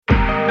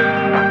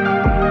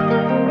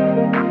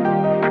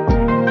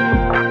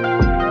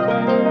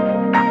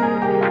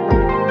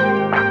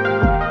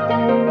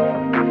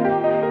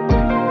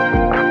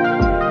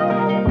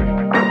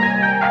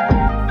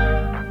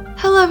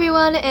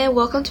everyone, and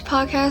welcome to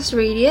Podcast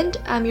Radiant.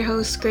 I'm your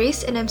host,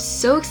 Grace, and I'm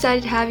so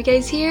excited to have you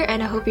guys here,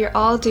 and I hope you're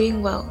all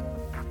doing well.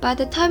 By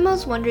the time I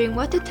was wondering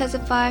what to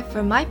testify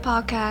for my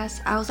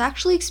podcast, I was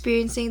actually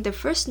experiencing the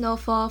first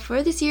snowfall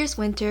for this year's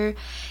winter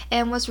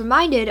and was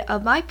reminded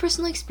of my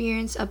personal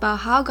experience about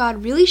how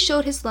God really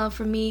showed His love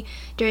for me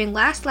during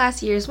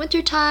last year's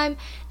winter time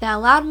that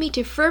allowed me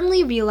to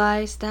firmly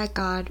realize that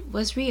God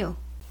was real.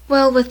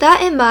 Well, with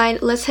that in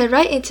mind, let's head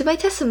right into my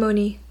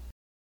testimony.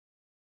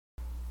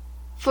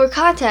 For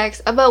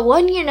context, about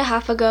 1.5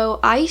 years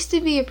ago, I used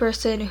to be a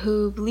person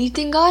who believed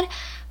in God,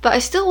 but I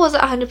still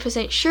wasn't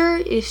 100% sure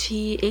if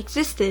He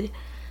existed.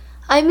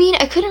 I mean,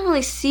 I couldn't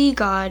really see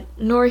God,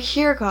 nor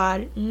hear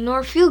God,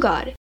 nor feel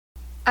God.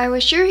 I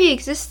was sure He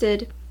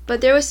existed, but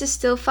there was just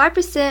still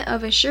 5%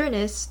 of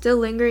unsureness still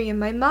lingering in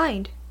my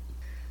mind.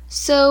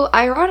 So,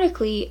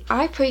 ironically,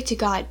 I prayed to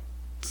God,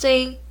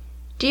 saying,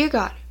 "Dear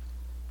God,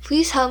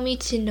 please help me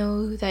to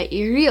know that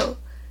You're real.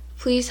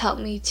 Please help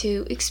me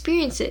to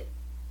experience it."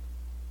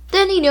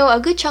 Then, a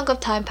good chunk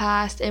of time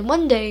passed, and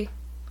one day,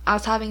 I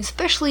was having a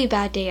especially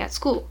bad day at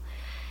school.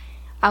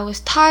 I was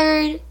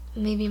tired,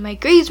 maybe my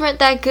grades weren't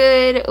that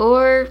good,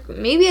 or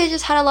maybe I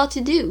just had a lot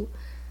to do,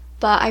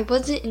 but I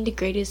wasn't in the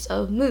greatest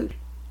of mood.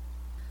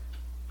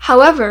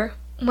 However,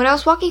 when I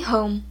was walking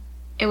home,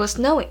 it was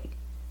snowing.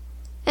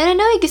 And I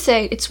know you could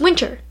say, it's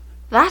winter,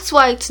 that's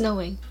why it's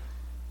snowing.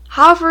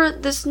 However,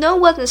 the snow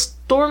wasn't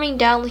storming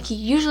down like it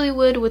usually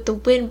would with the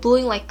wind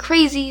blowing like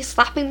crazy,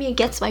 slapping me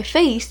against my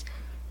face.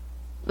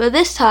 But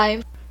this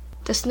time,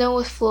 the snow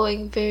was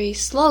flowing very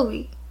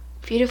slowly,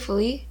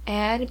 beautifully,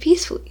 and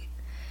peacefully.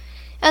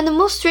 And the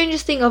most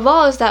strangest thing of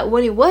all is that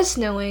when it was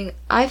snowing,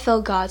 I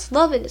felt God's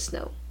love in the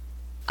snow.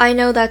 I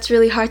know that's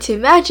really hard to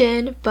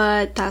imagine,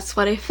 but that's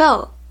what I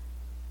felt.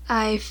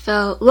 I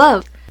felt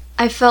love.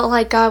 I felt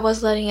like God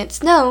was letting it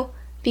snow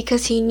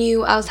because He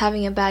knew I was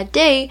having a bad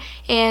day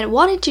and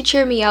wanted to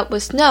cheer me up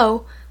with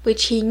snow,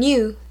 which He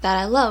knew that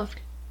I loved.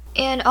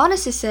 And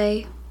honest to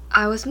say,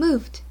 I was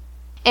moved.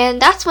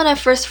 And that's when I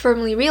first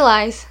firmly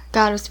realized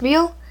God was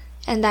real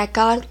and that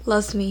God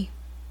loves me.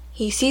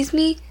 He sees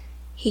me,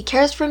 He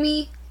cares for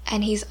me,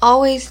 and He's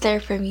always there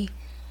for me.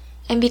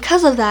 And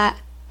because of that,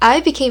 I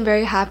became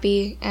very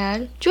happy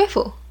and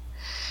joyful.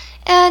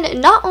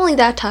 And not only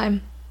that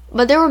time,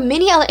 but there were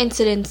many other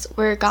incidents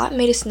where God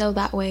made it snow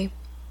that way.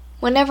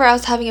 Whenever I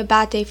was having a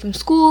bad day from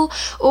school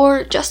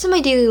or just in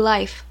my daily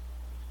life,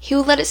 He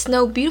would let it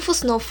snow beautiful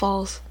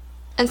snowfalls.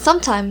 And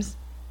sometimes,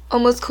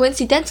 almost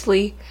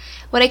coincidentally,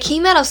 when I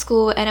came out of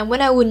school and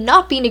when I would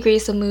not be in the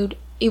greatest of mood,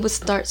 it would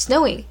start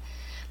snowing.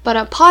 But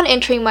upon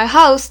entering my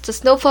house, the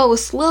snowfall would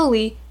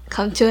slowly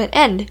come to an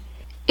end.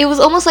 It was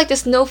almost like the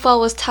snowfall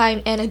was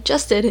timed and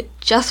adjusted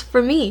just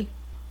for me.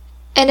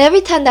 And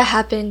every time that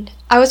happened,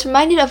 I was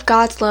reminded of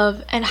God's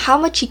love and how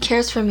much He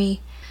cares for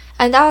me.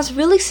 And that was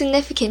really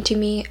significant to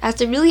me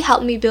as it really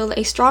helped me build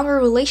a stronger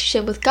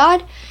relationship with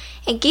God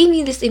and gave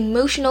me this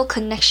emotional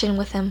connection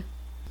with Him.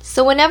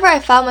 So whenever I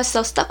found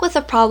myself stuck with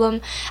a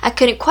problem I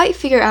couldn't quite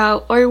figure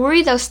out or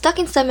worried that was stuck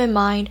inside my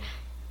mind,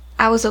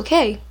 I was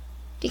okay.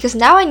 Because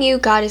now I knew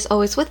God is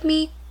always with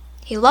me,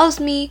 He loves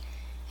me,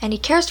 and He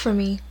cares for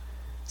me.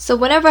 So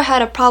whenever I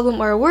had a problem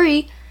or a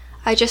worry,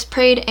 I just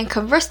prayed and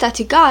conversed that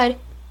to God,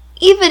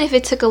 even if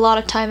it took a lot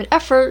of time and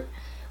effort,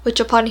 which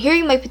upon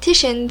hearing my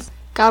petitions,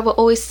 God will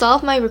always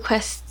solve my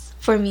requests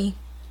for me.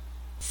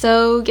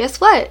 So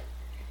guess what?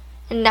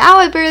 And now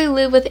I barely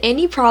live with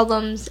any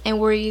problems and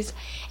worries,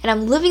 and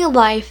I'm living a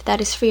life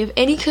that is free of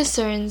any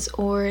concerns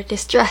or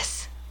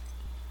distress.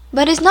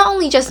 But it's not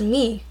only just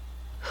me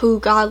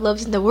who God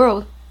loves in the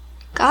world.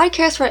 God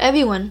cares for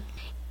everyone.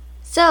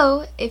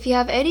 So, if you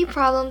have any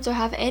problems or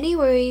have any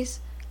worries,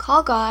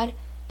 call God,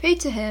 pray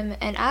to Him,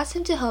 and ask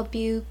Him to help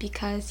you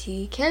because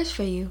He cares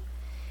for you.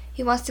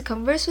 He wants to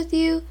converse with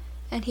you,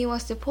 and He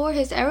wants to pour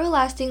His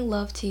everlasting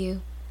love to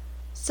you.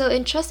 So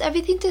entrust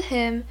everything to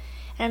Him,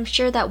 and I'm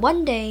sure that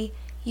one day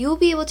you will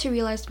be able to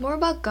realize more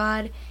about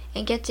God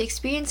and get to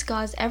experience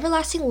God's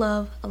everlasting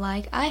love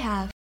like I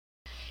have.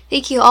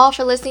 Thank you all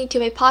for listening to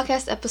my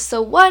podcast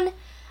episode 1.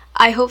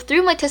 I hope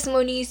through my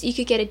testimonies you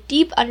could get a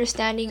deep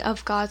understanding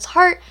of God's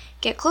heart,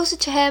 get closer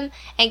to Him,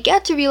 and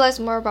get to realize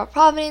more about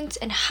Providence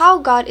and how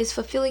God is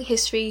fulfilling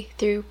history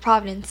through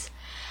Providence.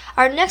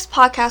 Our next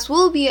podcast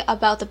will be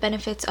about the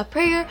benefits of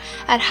prayer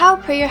and how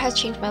prayer has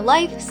changed my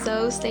life,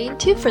 so stay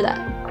tuned for that.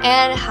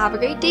 And have a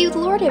great day with the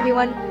Lord,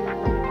 everyone.